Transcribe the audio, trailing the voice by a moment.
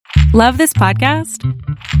Love this podcast?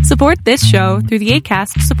 Support this show through the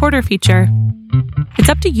Acast supporter feature. It's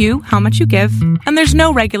up to you how much you give, and there's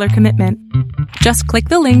no regular commitment. Just click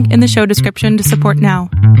the link in the show description to support now.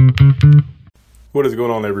 What is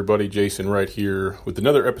going on, everybody? Jason right here with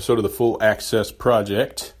another episode of the Full Access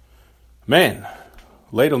Project. Man,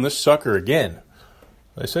 late on this sucker again.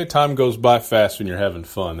 They say time goes by fast when you're having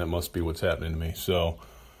fun. That must be what's happening to me. So,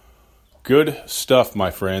 good stuff, my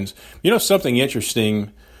friends. You know, something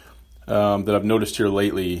interesting that I've noticed here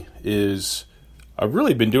lately is I've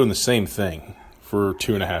really been doing the same thing for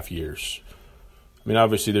 2.5 years. I mean,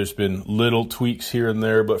 obviously there's been little tweaks here and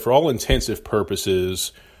there, but for all intensive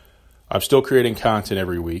purposes, I'm still creating content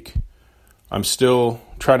every week. I'm still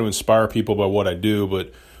trying to inspire people by what I do,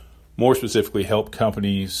 but more specifically help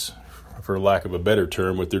companies, for lack of a better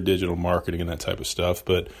term, with their digital marketing and that type of stuff.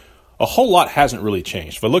 But a whole lot hasn't really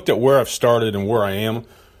changed. If I looked at where I've started and where I am,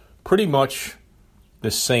 pretty much the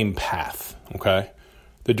same path, okay?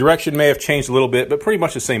 The direction may have changed a little bit, but pretty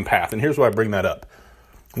much the same path. And here's why I bring that up.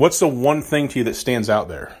 What's the one thing to you that stands out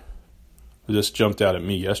there? This jumped out at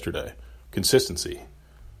me yesterday. Consistency,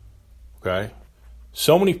 okay?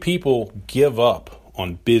 So many people give up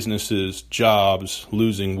on businesses, jobs,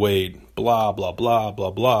 losing weight, blah, blah, blah, blah,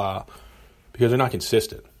 blah, because they're not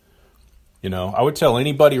consistent. You know, I would tell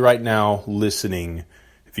anybody right now listening,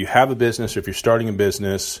 if you have a business or if you're starting a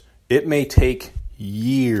business, it may take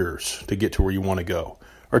years to get to where you want to go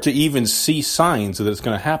or to even see signs that it's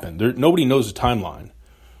going to happen. Nobody knows the timeline.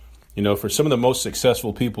 You know, for some of the most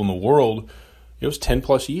successful people in the world, it was 10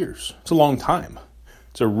 plus years. It's a long time.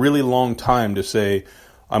 It's a really long time to say,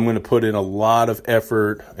 I'm going to put in a lot of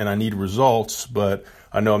effort and I need results, but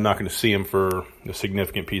I know I'm not going to see them for a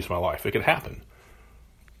significant piece of my life. It could happen.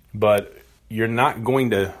 But you're not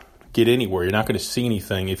going to get anywhere. You're not going to see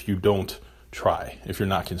anything if you don't try, if you're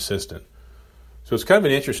not consistent. So it's kind of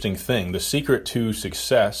an interesting thing. The secret to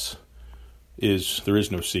success is there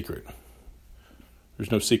is no secret.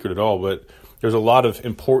 There's no secret at all, but there's a lot of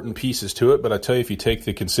important pieces to it. But I tell you, if you take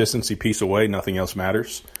the consistency piece away, nothing else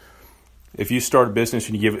matters. If you start a business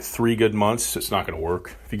and you give it 3 good months, it's not going to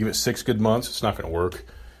work. If you give it 6 good months, it's not going to work.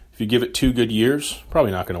 If you give it 2 good years,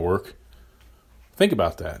 probably not going to work. Think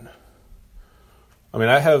about that. I mean,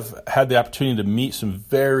 I have had the opportunity to meet some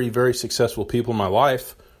very, very successful people in my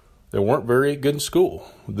life that weren't very good in school,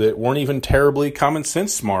 that weren't even terribly common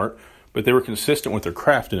sense smart, but they were consistent with their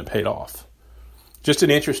craft and it paid off. Just an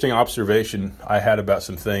interesting observation I had about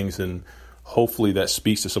some things, and hopefully that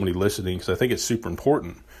speaks to somebody listening because I think it's super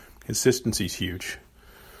important. Consistency is huge.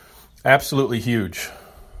 Absolutely huge.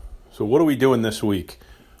 So what are we doing this week?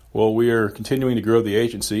 Well, we are continuing to grow the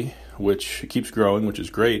agency, which keeps growing, which is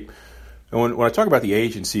great. And when I talk about the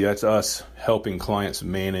agency, that's us helping clients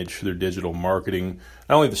manage their digital marketing,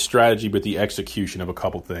 not only the strategy, but the execution of a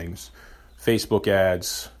couple things. Facebook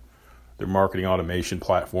ads, their marketing automation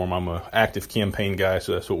platform. I'm an active campaign guy,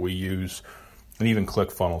 so that's what we use. And even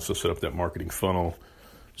ClickFunnels to set up that marketing funnel.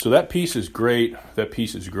 So that piece is great. That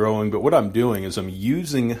piece is growing. But what I'm doing is I'm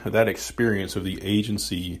using that experience of the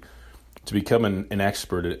agency to become an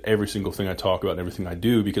expert at every single thing I talk about and everything I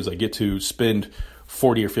do, because I get to spend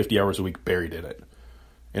 40 or 50 hours a week buried in it.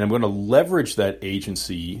 And I'm going to leverage that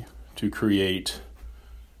agency to create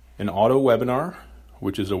an auto webinar,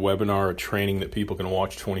 which is a webinar, a training that people can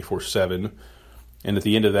watch 24/7. And at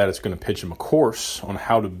the end of that, it's going to pitch them a course on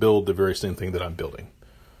how to build the very same thing that I'm building.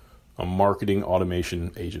 A marketing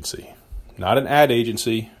automation agency. Not an ad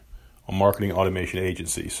agency, a marketing automation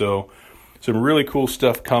agency. So some really cool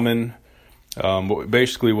stuff coming. But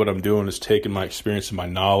basically what I'm doing is taking my experience and my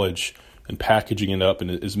knowledge and packaging it up in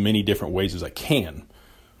as many different ways as I can.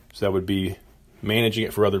 So that would be managing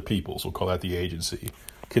it for other people. So we'll call that the agency.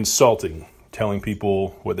 Consulting, telling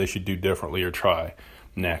people what they should do differently or try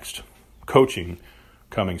next. Coaching,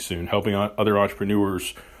 coming soon. Helping other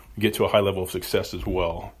entrepreneurs get to a high level of success as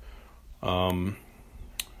well.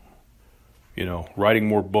 Writing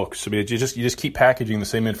more books. I mean, you just keep packaging the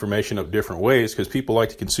same information up different ways because people like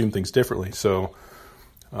to consume things differently. So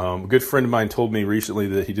a good friend of mine told me recently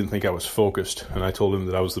that he didn't think I was focused, and I told him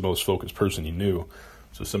that I was the most focused person he knew.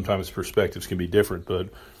 So sometimes perspectives can be different, but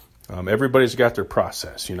everybody's got their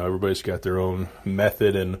process. You know, everybody's got their own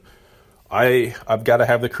method, and I've got to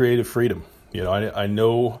have the creative freedom. You know, I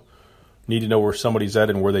need to know where somebody's at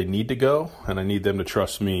and where they need to go, and I need them to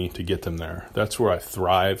trust me to get them there. That's where I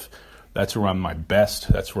thrive. That's where I'm my best.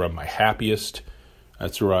 That's where I'm my happiest.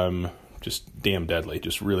 That's where I'm just damn deadly,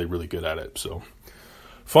 just really, really good at it. So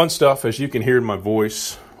fun stuff. As you can hear in my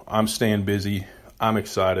voice, I'm staying busy. I'm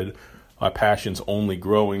excited. My passion's only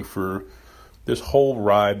growing for this whole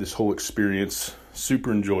ride, this whole experience.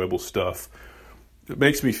 Super enjoyable stuff. it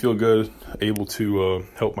makes me feel good, able to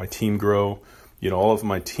help my team grow. All of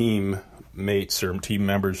my team mates or team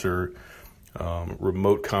members are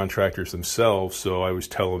remote contractors themselves, so I always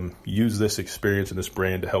tell them, use this experience and this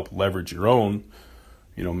brand to help leverage your own,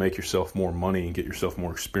 make yourself more money and get yourself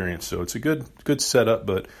more experience. So it's a good setup,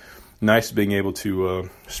 but nice being able to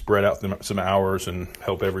spread out some hours and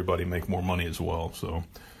help everybody make more money as well. So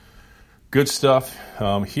good stuff.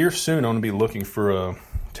 Here soon, I'm going to be looking for a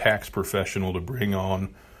tax professional to bring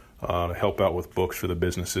on to help out with books for the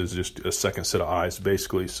businesses, just a second set of eyes,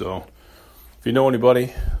 basically. So if you know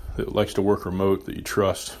anybody that likes to work remote that you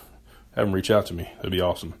trust, have them reach out to me. That'd be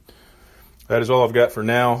awesome. That is all I've got for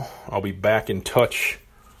now. I'll be back in touch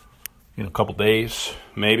in a couple days,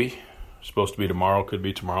 maybe. Supposed to be tomorrow, could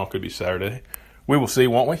be Saturday. We will see,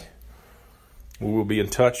 won't we? We will be in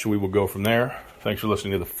touch. We will go from there. Thanks for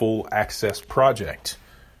listening to the Full Access Project,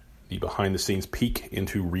 the behind-the-scenes peek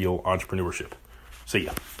into real entrepreneurship. See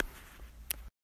ya.